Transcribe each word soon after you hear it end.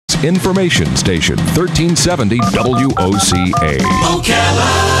Information Station 1370 WOCA.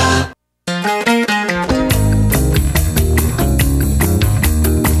 Ocala.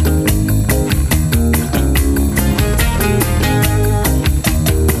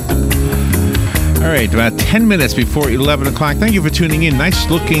 All right, about 10 minutes before 11 o'clock. Thank you for tuning in. Nice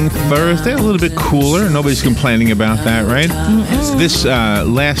looking Thursday, a little bit cooler. Nobody's complaining about that, right? This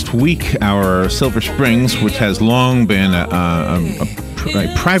last week, our Silver Springs, which has long been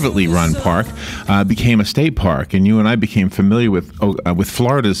a privately run park, became a state park. And you and I became familiar with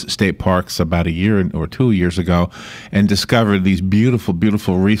Florida's state parks about a year or 2 years ago and discovered these beautiful,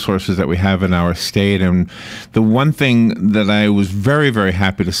 beautiful resources that we have in our state. And the one thing that I was very, very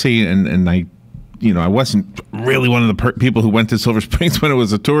happy to see, and I wasn't really one of the people who went to Silver Springs when it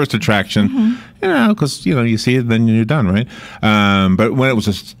was a tourist attraction, because, you see it, then you're done, right? But when it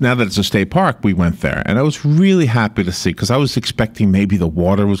was now that it's a state park, we went there. And I was really happy to see, because I was expecting maybe the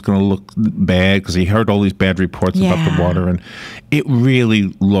water was going to look bad, because he heard all these bad reports about the water, and it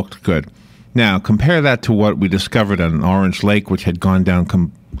really looked good. Now, compare that to what we discovered on Orange Lake, which had gone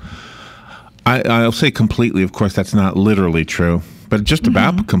down, I'll say completely, of course, that's not literally true. But just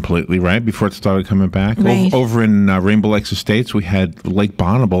about completely, right, before it started coming back. Right. Over in Rainbow Lakes Estates, we had Lake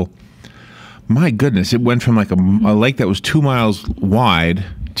Bonneville. My goodness, it went from like a lake that was 2 miles wide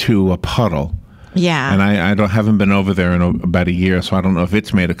to a puddle. Yeah. And I haven't been over there in about a year, so I don't know if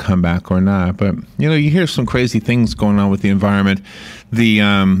it's made a comeback or not. But, you hear some crazy things going on with the environment. The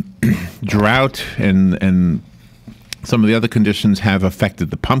drought and some of the other conditions have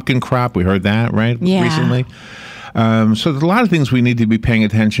affected the pumpkin crop. We heard that, right, recently? So there's a lot of things we need to be paying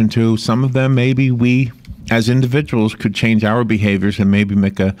attention to. Some of them maybe we, as individuals, could change our behaviors and maybe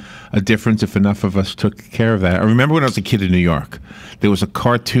make a difference if enough of us took care of that. I remember when I was a kid in New York, there was a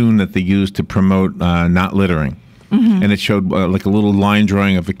cartoon that they used to promote not littering. And it showed like a little line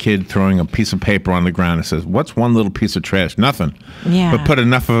drawing of a kid throwing a piece of paper on the ground. It says, what's one little piece of trash? Nothing. Yeah. But put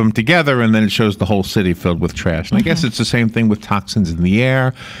enough of them together, and then it shows the whole city filled with trash. And I guess it's the same thing with toxins in the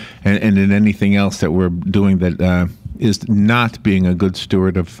air and in anything else that we're doing that is not being a good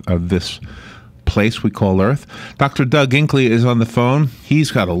steward of this place we call Earth. Dr. Doug Inkley is on the phone.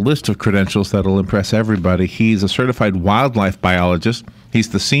 He's got a list of credentials that'll impress everybody. He's a certified wildlife biologist. He's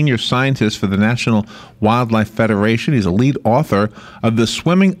the senior scientist for the National Wildlife Federation. He's a lead author of the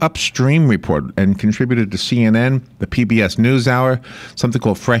Swimming Upstream Report and contributed to CNN, the PBS NewsHour, something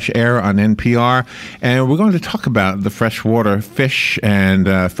called Fresh Air on NPR. And we're going to talk about the freshwater fish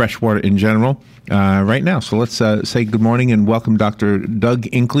and freshwater in general right now. So let's say good morning and welcome Dr. Doug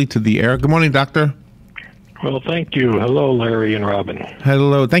Inkley to the air. Good morning, Doctor. Well, thank you. Hello, Larry and Robin.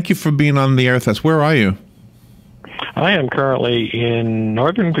 Hello. Thank you for being on the air with us. Where are you? I am currently in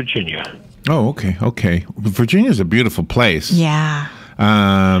Northern Virginia. Oh, okay, okay. Virginia's a beautiful place. Yeah.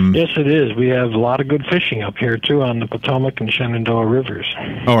 Yes, it is. We have a lot of good fishing up here, too, on the Potomac and Shenandoah rivers.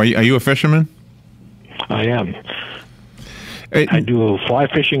 Oh, are you a fisherman? I am. I do fly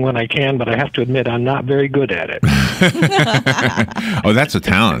fishing when I can, but I have to admit I'm not very good at it. Oh, that's a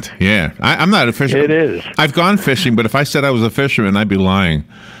talent. Yeah. I'm not a fisherman. It is. I've gone fishing, but if I said I was a fisherman, I'd be lying.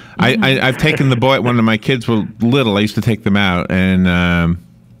 I've taken the boy when my kids were little. I used to take them out, and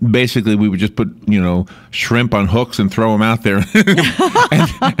basically we would just put shrimp on hooks and throw them out there.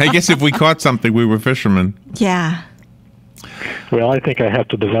 And I guess if we caught something, we were fishermen. Yeah. Well, I think I have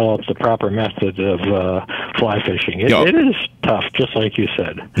to develop the proper method of fly fishing. It is tough, just like you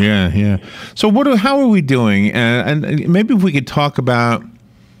said. Yeah, yeah. So how are we doing? And maybe if we could talk about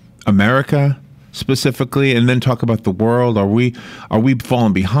America specifically, and then talk about the world. Are we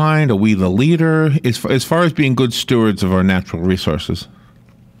falling behind? Are we the leader as far as being good stewards of our natural resources?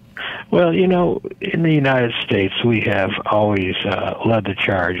 Well, in the United States, we have always led the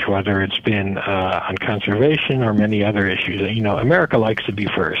charge, whether it's been on conservation or many other issues. America likes to be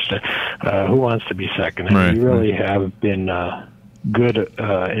first. Who wants to be second? And Right, we really have been good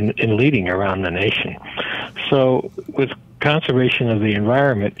in leading around the nation. So with conservation of the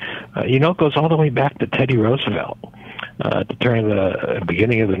environment, it goes all the way back to Teddy Roosevelt. At the turn of the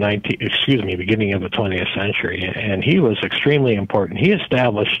beginning of the 20th century, and he was extremely important. He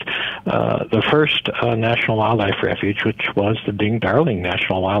established the first national wildlife refuge, which was the Ding Darling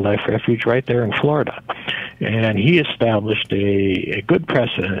National Wildlife Refuge right there in Florida. And he established a good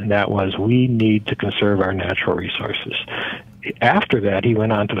precedent, and that was we need to conserve our natural resources. After that, he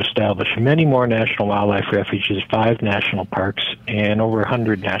went on to establish many more national wildlife refuges, 5 national parks, and over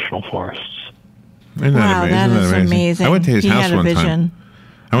 100 national forests. Isn't that amazing? That is amazing. I went to his house had a one vision. time.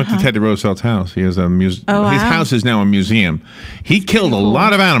 I went to Teddy Roosevelt's house. He has a Oh, wow. His house is now a museum. He killed a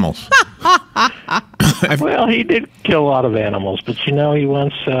lot of animals. Well, he did kill a lot of animals, but he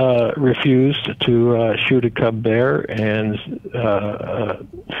once refused to shoot a cub bear, and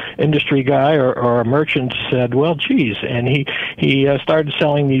industry guy or a merchant said, "Well, geez," and he started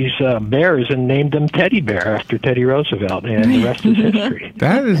selling these bears and named them Teddy Bear after Teddy Roosevelt, and the rest is history.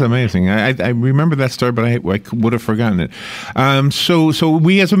 That is amazing. I remember that story, but I would have forgotten it. So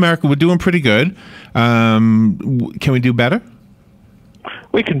we as America, we're doing pretty good. Can we do better?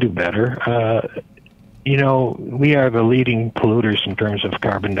 We can do better. We are the leading polluters in terms of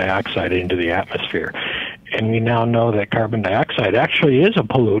carbon dioxide into the atmosphere. And we now know that carbon dioxide actually is a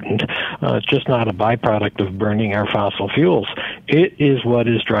pollutant. It's just not a byproduct of burning our fossil fuels. It is what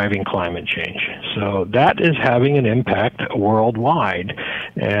is driving climate change. So that is having an impact worldwide.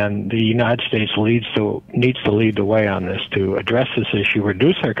 And the United States needs to lead the way on this to address this issue,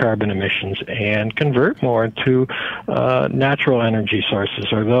 reduce our carbon emissions, and convert more to natural energy sources,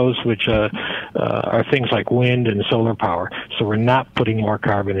 or those which are things like wind and solar power. So we're not putting more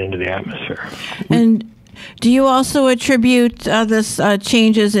carbon into the atmosphere. And do you also attribute this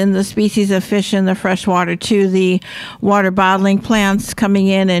changes in the species of fish in the freshwater to the water bottling plants coming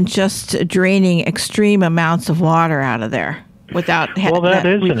in and just draining extreme amounts of water out of there without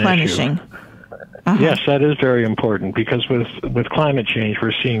replenishing? Yes, that is very important, because with climate change,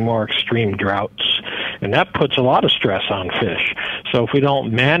 we're seeing more extreme droughts, and that puts a lot of stress on fish. So if we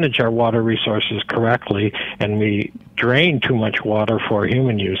don't manage our water resources correctly and we drain too much water for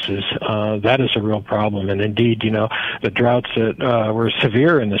human uses, that is a real problem. And indeed, the droughts that were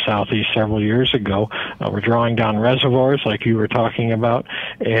severe in the Southeast several years ago were drawing down reservoirs like you were talking about,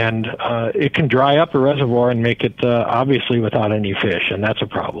 and it can dry up a reservoir and make it obviously without any fish, and that's a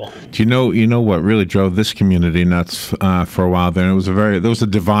problem. Do you know what really drove this community nuts for a while there? There was a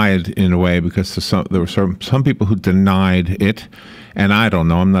divide in a way, because there were some people who denied it. And I don't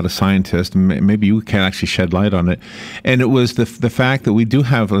know, I'm not a scientist. Maybe you can actually shed light on it. And it was the fact that we do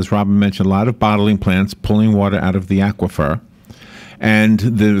have, as Robin mentioned, a lot of bottling plants pulling water out of the aquifer. And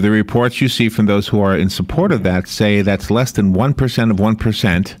the reports you see from those who are in support of that say that's less than 1% of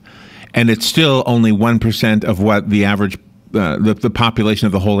 1%, and it's still only 1% of what the average the population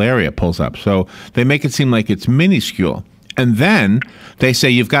of the whole area pulls up. So they make it seem like it's minuscule. And then they say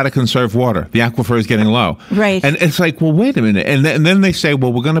you've got to conserve water. The aquifer is getting low. Right. And it's like, well, wait a minute. And then they say,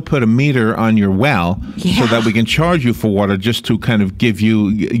 well, we're going to put a meter on your well so that we can charge you for water, just to kind of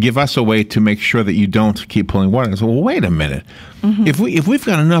give us a way to make sure that you don't keep pulling water. And I say, well, wait a minute. Mm-hmm. If we've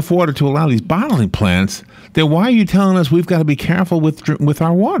got enough water to allow these bottling plants, then why are you telling us we've got to be careful with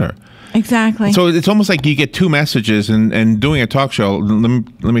our water? Exactly. So it's almost like you get two messages, and doing a talk show,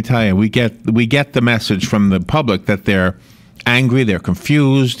 let me tell you, we get the message from the public that they're angry, they're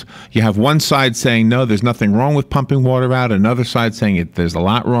confused. You have one side saying, no, there's nothing wrong with pumping water out, another side saying there's a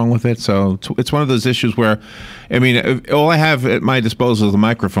lot wrong with it. So it's one of those issues where, I mean, all I have at my disposal is a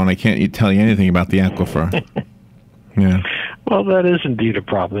microphone. I can't tell you anything about the aquifer. Yeah. Well, that is indeed a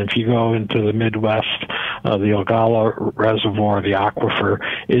problem. If you go into the Midwest, the Ogallala Reservoir, the aquifer,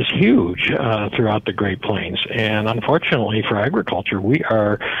 is huge throughout the Great Plains. And unfortunately for agriculture, we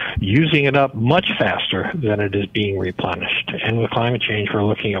are using it up much faster than it is being replenished. And with climate change, we're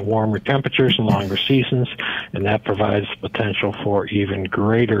looking at warmer temperatures and longer seasons, and that provides potential for even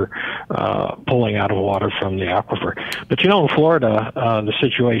greater pulling out of water from the aquifer. But in Florida, the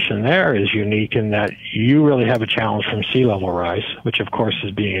situation there is unique in that you really have a challenge from sea level rise, which of course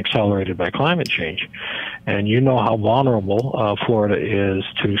is being accelerated by climate change. And you know how vulnerable Florida is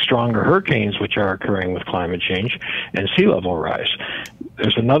to stronger hurricanes, which are occurring with climate change, and sea level rise.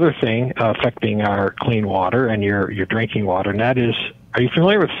 There's another thing affecting our clean water and your drinking water, and that is, are you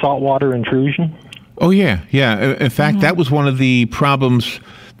familiar with saltwater intrusion? Oh, yeah. In fact, that was one of the problems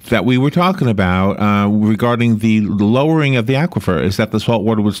that we were talking about regarding the lowering of the aquifer, is that the salt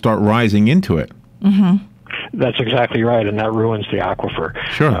water would start rising into it. Mm-hmm. That's exactly right, and that ruins the aquifer.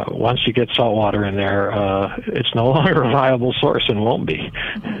 Sure. Once you get salt water in there, it's no longer a viable source and won't be.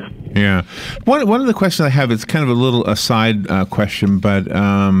 Yeah. One of the questions I have is kind of a little aside question, but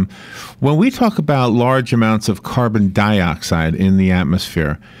when we talk about large amounts of carbon dioxide in the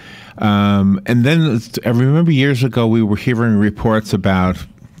atmosphere, and then I remember years ago we were hearing reports about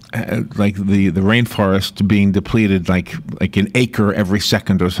like the rainforest being depleted like an acre every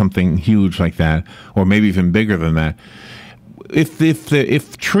second or something huge like that, or maybe even bigger than that.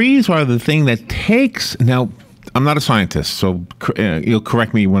 If trees are the thing that takes, now I'm not a scientist, so you'll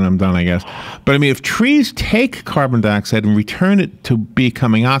correct me when I'm done, I guess. But I mean, if trees take carbon dioxide and return it to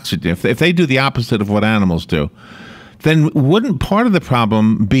becoming oxygen, if they do the opposite of what animals do, then wouldn't part of the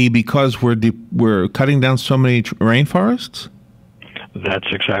problem be because we're cutting down so many rainforests? That's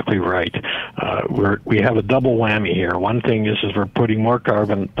exactly right. We have a double whammy here. One thing is we're putting more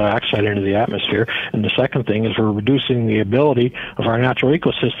carbon dioxide into the atmosphere, and the second thing is we're reducing the ability of our natural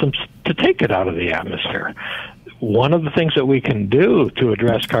ecosystems to take it out of the atmosphere. One of the things that we can do to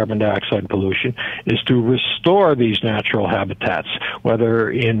address carbon dioxide pollution is to restore these natural habitats,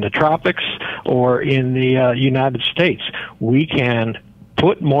 whether in the tropics or in the United States. We can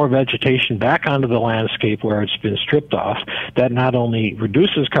put more vegetation back onto the landscape where it's been stripped off. That not only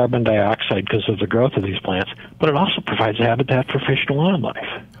reduces carbon dioxide because of the growth of these plants, but it also provides a habitat for fish and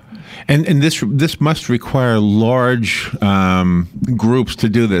wildlife. And this must require large groups to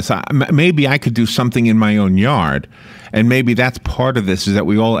do this. Maybe I could do something in my own yard, and maybe that's part of this, is that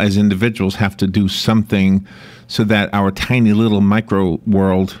we all as individuals have to do something so that our tiny little micro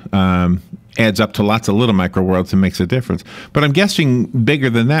world adds up to lots of little micro worlds and makes a difference. But I'm guessing bigger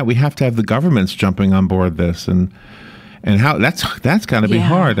than that, we have to have the governments jumping on board this, and how that's got to be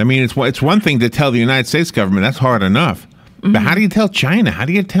hard. I mean, it's one thing to tell the United States government, that's hard enough. But how do you tell China? How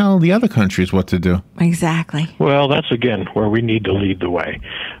do you tell the other countries what to do? Exactly. Well, that's, again, where we need to lead the way.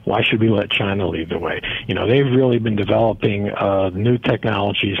 Why should we let China lead the way? You know, they've really been developing new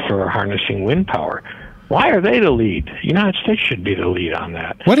technologies for harnessing wind power. Why are they the lead? The United States should be the lead on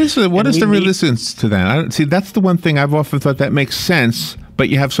that. What is the resistance to that? See, that's the one thing I've often thought that makes sense, but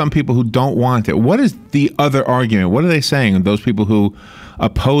you have some people who don't want it. What is the other argument? What are they saying, those people who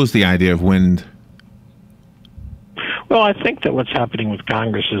oppose the idea of wind? Well, I think that what's happening with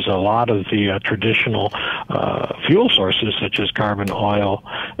Congress is a lot of the traditional fuel sources, such as carbon, oil,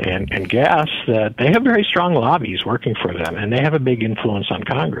 and gas, that they have very strong lobbies working for them, and they have a big influence on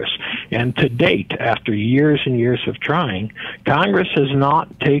Congress. And to date, after years and years of trying, Congress has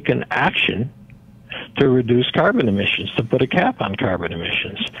not taken action to reduce carbon emissions, to put a cap on carbon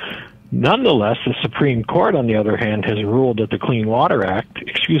emissions. Nonetheless, the Supreme Court, on the other hand, has ruled that the Clean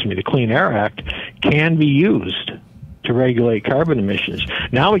Air Act can be used to regulate carbon emissions.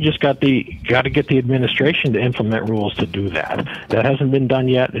 Now we just got to get the administration to implement rules to do that. That hasn't been done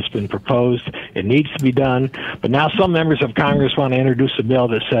yet. It's been proposed. It needs to be done. But now some members of Congress want to introduce a bill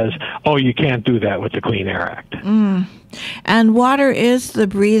that says, oh, you can't do that with the Clean Air Act. And water is the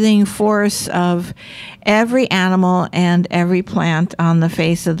breathing force of every animal and every plant on the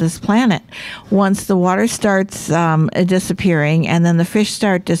face of this planet. Once the water starts disappearing and then the fish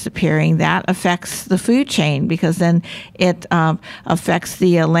start disappearing, that affects the food chain, because then it affects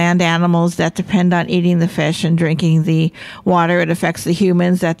the land animals that depend on eating the fish and drinking the water. It affects the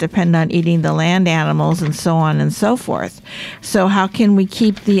humans that depend on eating the land animals, and so on and so forth. So how can we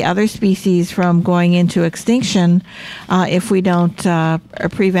keep the other species from going into extinction if we don't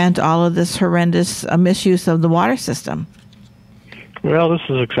prevent all of this horrendous misuse of the water system? Well, this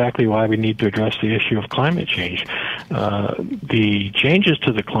is exactly why we need to address the issue of climate change. The changes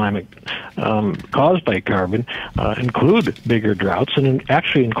to the climate caused by carbon include bigger droughts and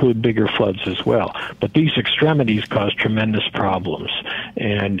actually include bigger floods as well. But these extremities cause tremendous problems.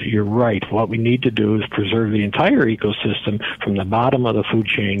 And you're right. What we need to do is preserve the entire ecosystem from the bottom of the food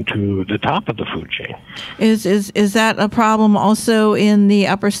chain to the top of the food chain. Is that a problem also in the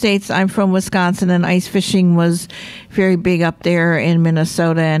upper states? I'm from Wisconsin, and ice fishing was very big up there in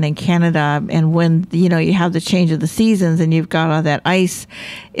Minnesota and in Canada. And when you have the change of the seasons and you've got all that ice,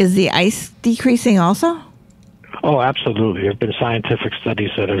 is the ice decreasing also? Oh, absolutely. There have been scientific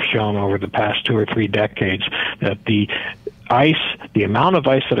studies that have shown over the past 2 or 3 decades that the amount of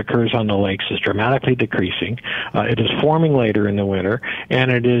ice that occurs on the lakes is dramatically decreasing. It is forming later in the winter, and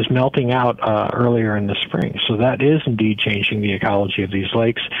it is melting out earlier in the spring. So that is indeed changing the ecology of these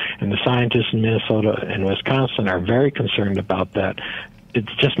lakes, and the scientists in Minnesota and Wisconsin are very concerned about that. It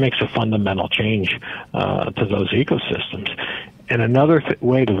just makes a fundamental change to those ecosystems. And another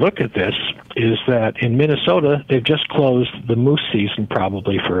way to look at this is that in Minnesota, they've just closed the moose season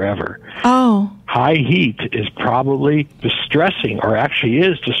probably forever. Oh. High heat is probably distressing, or actually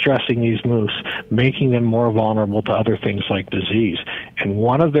is distressing these moose, making them more vulnerable to other things like disease. And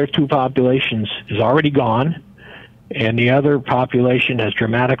one of their 2 populations is already gone, and the other population has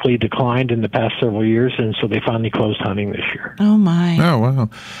dramatically declined in the past several years, and so they finally closed hunting this year. Oh, my. Oh, wow.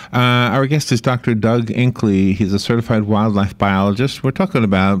 Our guest is Dr. Doug Inkley. He's a certified wildlife biologist. We're talking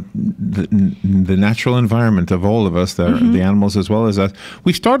about the natural environment of all of us, the animals as well as us.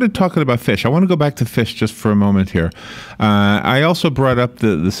 We started talking about fish. I want to go back to fish just for a moment here. I also brought up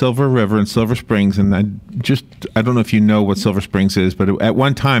the Silver River and Silver Springs, and I don't know if you know what Silver Springs is, but at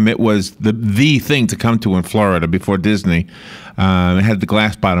one time it was the thing to come to in Florida before Disney. It had the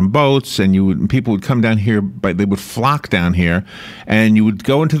glass bottom boats, and people would come down here, but they would flock down here, and you would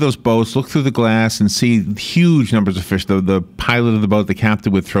go into those boats, look through the glass, and see huge numbers of fish. The pilot of the boat, the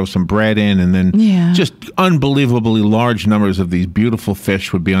captain, would throw some bread in, and then just unbelievably large numbers of these beautiful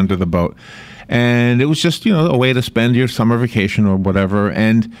fish would be under the boat. And it was just, a way to spend your summer vacation or whatever.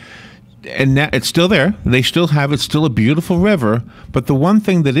 And now it's still there. They still have it. It's still a beautiful river. But the one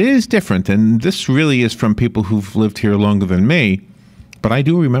thing that is different, and this really is from people who've lived here longer than me, but I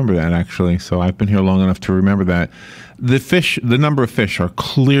do remember that, actually. So I've been here long enough to remember that. The number of fish are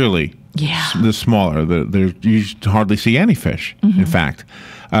clearly the smaller. You hardly see any fish, in fact.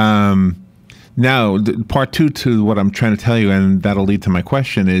 Now, part two to what I'm trying to tell you, and that'll lead to my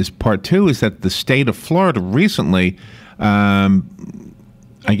question, is part two is that the state of Florida recently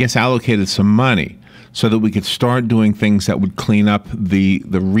I guess, allocated some money so that we could start doing things that would clean up the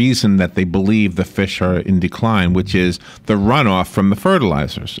reason that they believe the fish are in decline, which is the runoff from the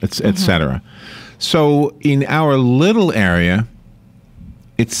fertilizers, et cetera. So in our little area,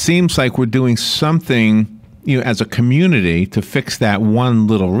 it seems like we're doing something, as a community to fix that one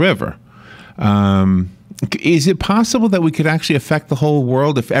little river. Is it possible that we could actually affect the whole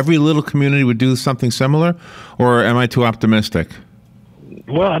world if every little community would do something similar, or am I too optimistic?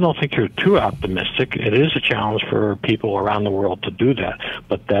 Well, I don't think you're too optimistic. It is a challenge for people around the world to do that,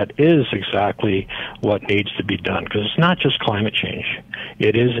 but that is exactly what needs to be done, because it's not just climate change.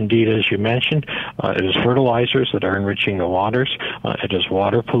 It is indeed, as you mentioned, it is fertilizers that are enriching the waters. It is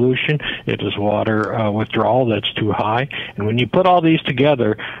water pollution. It is water withdrawal that's too high. And when you put all these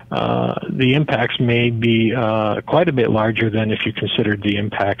together, the impacts may be quite a bit larger than if you considered the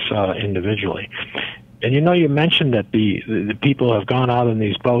impacts individually. And you mentioned that the people have gone out in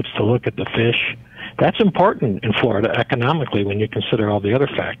these boats to look at the fish. That's important in Florida economically when you consider all the other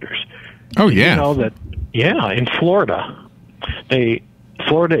factors. Oh, yeah. You know that, in Florida,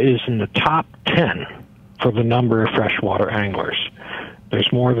 Florida is in the top 10 for the number of freshwater anglers.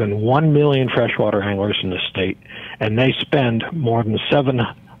 There's more than 1 million freshwater anglers in the state, and they spend more than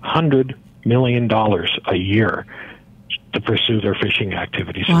 $700 million a year to pursue their fishing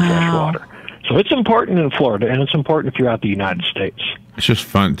activities in freshwater. So it's important in Florida, and it's important throughout the United States. It's just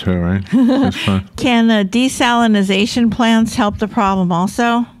fun, too, right? It's fun. Can desalination plants help the problem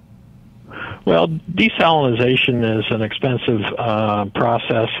also? Well, desalination is an expensive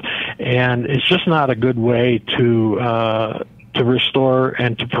process, and it's just not a good way to restore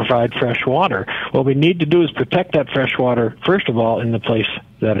and to provide fresh water. What we need to do is protect that fresh water, first of all, in the place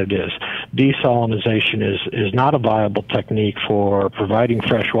that it is. Desalination is not a viable technique for providing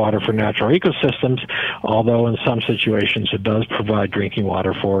fresh water for natural ecosystems, although in some situations it does provide drinking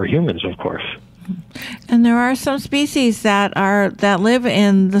water for humans, of course. And there are some species that live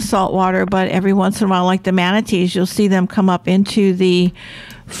in the salt water, but every once in a while, like the manatees, you'll see them come up into the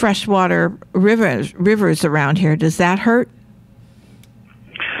freshwater rivers around here. Does that hurt?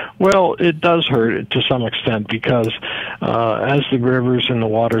 Well, it does hurt to some extent because as the rivers and the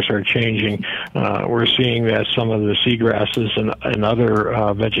waters are changing, we're seeing that some of the seagrasses and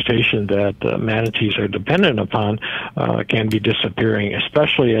other vegetation that manatees are dependent upon can be disappearing,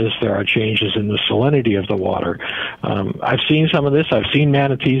 especially as there are changes in the salinity of the water. I've seen some of this. I've seen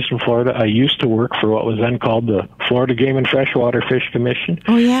manatees in Florida. I used to work for what was then called the Florida Game and Freshwater Fish Commission.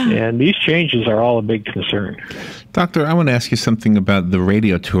 Oh, yeah. And these changes are all a big concern. Doctor, I want to ask you something about the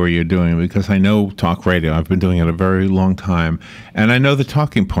radio tour you're doing, because I know talk radio. I've been doing it a very long time, and I know the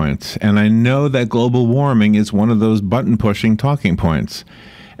talking points, and I know that global warming is one of those button-pushing talking points.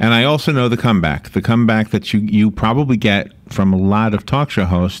 And I also know the comeback. The comeback that you probably get from a lot of talk show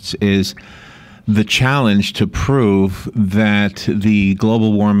hosts is the challenge to prove that the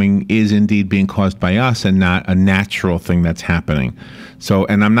global warming is indeed being caused by us and not a natural thing that's happening. So,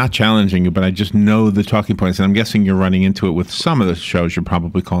 and I'm not challenging you, but I just know the talking points, and I'm guessing you're running into it with some of the shows you're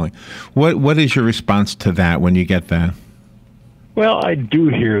probably calling. What is your response to that when you get that? Well, I do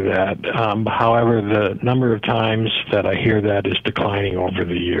hear that. However, the number of times that I hear that is declining over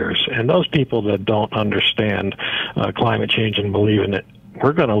the years. And those people that don't understand climate change and believe in it,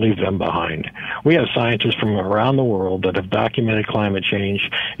 we're going to leave them behind. We have scientists from around the world that have documented climate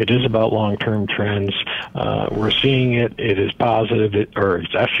change. It is about long-term trends. We're seeing it. It is positive, or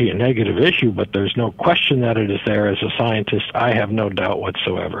it's actually a negative issue, but there's no question that it is there. As a scientist, I have no doubt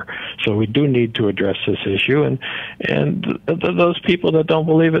whatsoever. So we do need to address this issue, and those people that don't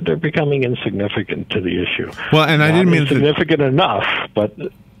believe it, they're becoming insignificant to the issue. Well, and I didn't mean insignificant enough, but.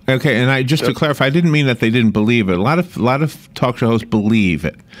 Okay, and just to clarify, I didn't mean that they didn't believe it. A lot of talk show hosts believe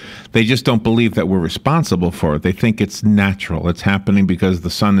it. They just don't believe that we're responsible for it. They think it's natural. It's happening because the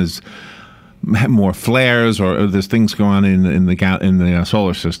sun is more flares or there's things going on in the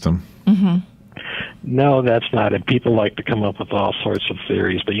solar system. Mm-hmm. No, that's not it. People like to come up with all sorts of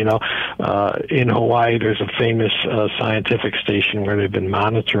theories. But, in Hawaii, there's a famous scientific station where they've been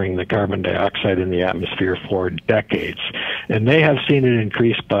monitoring the carbon dioxide in the atmosphere for decades. And they have seen it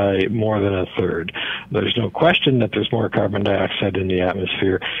increase by more than a third. There's no question that there's more carbon dioxide in the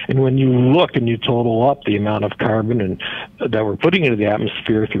atmosphere. And when you look and you total up the amount of carbon that we're putting into the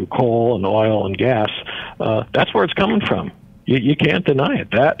atmosphere through coal and oil and gas, that's where it's coming from. You can't deny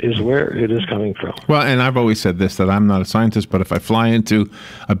it. That is where it is coming from. Well, and I've always said this, that I'm not a scientist, but if I fly into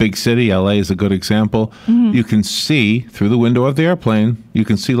a big city, LA is a good example, you can see through the window of the airplane, you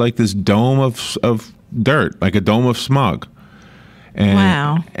can see like this dome of dirt, like a dome of smog. And,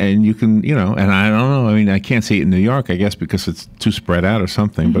 wow. And you can, and I don't know, I mean, I can't see it in New York, I guess, because it's too spread out or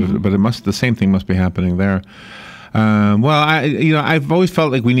something, but the same thing must be happening there. I've always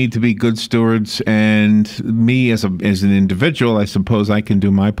felt like we need to be good stewards, and me as an individual, I suppose I can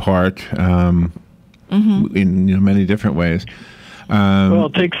do my part in many different ways. Well,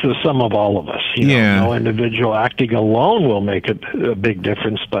 it takes the sum of all of us. No individual acting alone will make a big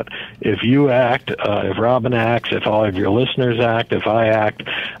difference, but if you act, if Robin acts, if all of your listeners act, if I act,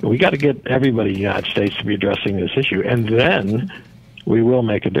 we got to get everybody in the United States to be addressing this issue, and then we will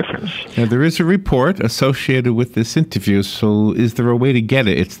make a difference. Now, there is a report associated with this interview, so is there a way to get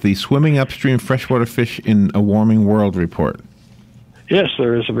it? It's the Swimming Upstream Freshwater Fish in a Warming World report. Yes,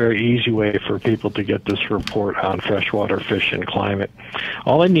 there is a very easy way for people to get this report on freshwater fish and climate.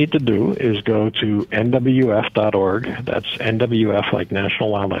 All they need to do is go to nwf.org, that's NWF like National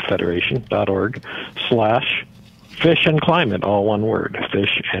Wildlife Federation.org, /Fish and Climate, all one word,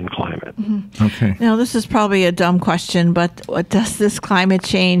 Fish and Climate. Mm-hmm. Okay. Now, this is probably a dumb question, but does this climate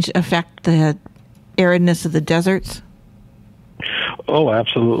change affect the aridness of the deserts? Oh,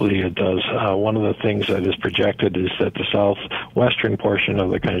 absolutely it does. One of the things that is projected is that the southwestern portion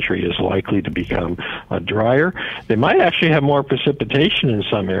of the country is likely to become drier. They might actually have more precipitation in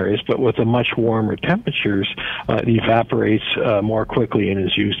some areas, but with the much warmer temperatures, it evaporates more quickly and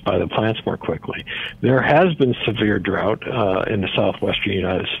is used by the plants more quickly. There has been severe drought in the southwestern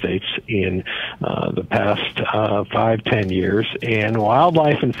United States in the past 5-10 years, and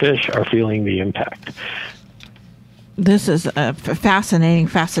wildlife and fish are feeling the impact. This is a fascinating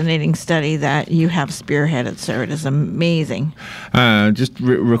study that you have spearheaded, sir. It is amazing. Just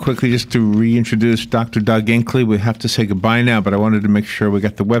real quickly, just to reintroduce Dr. Doug Inkley, we have to say goodbye now, but I wanted to make sure we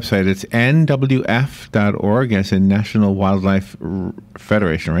got the website. It's nwf.org, as in National Wildlife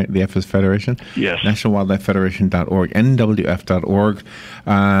Federation, right? The F is Federation? Yes. NationalWildlifeFederation.org, nwf.org.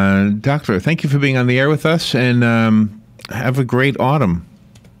 Doctor, thank you for being on the air with us, and have a great autumn.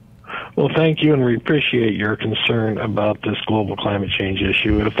 Well, thank you, and we appreciate your concern about this global climate change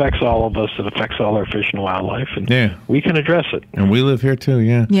issue. It affects all of us. It affects all our fish and wildlife, and we can address it. And we live here, too,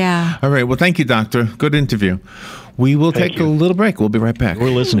 Yeah. All right. Well, thank you, Doctor. Good interview. We will take a little break. We'll be right back.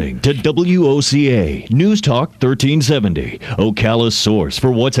 We're listening to WOCA News Talk 1370, Ocala's source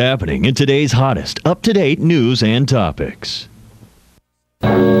for what's happening in today's hottest, up-to-date news and topics.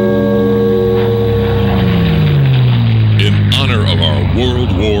 In honor of our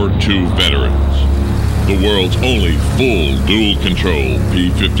World War II veterans, the world's only full dual-control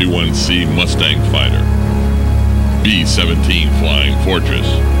P-51C Mustang fighter, B-17 Flying Fortress,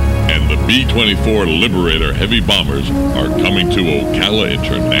 and the B-24 Liberator heavy bombers are coming to Ocala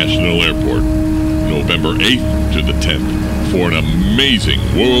International Airport November 8th to the 10th for an amazing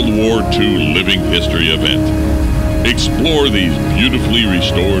World War II living history event. Explore these beautifully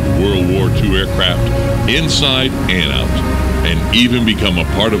restored World War II aircraft inside and out, and even become a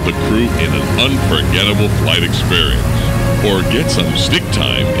part of the crew in an unforgettable flight experience. Or get some stick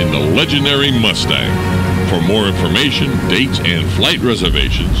time in the legendary Mustang. For more information, dates, and flight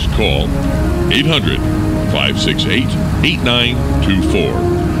reservations, call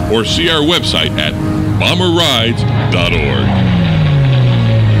 800-568-8924 or see our website at bomberrides.org.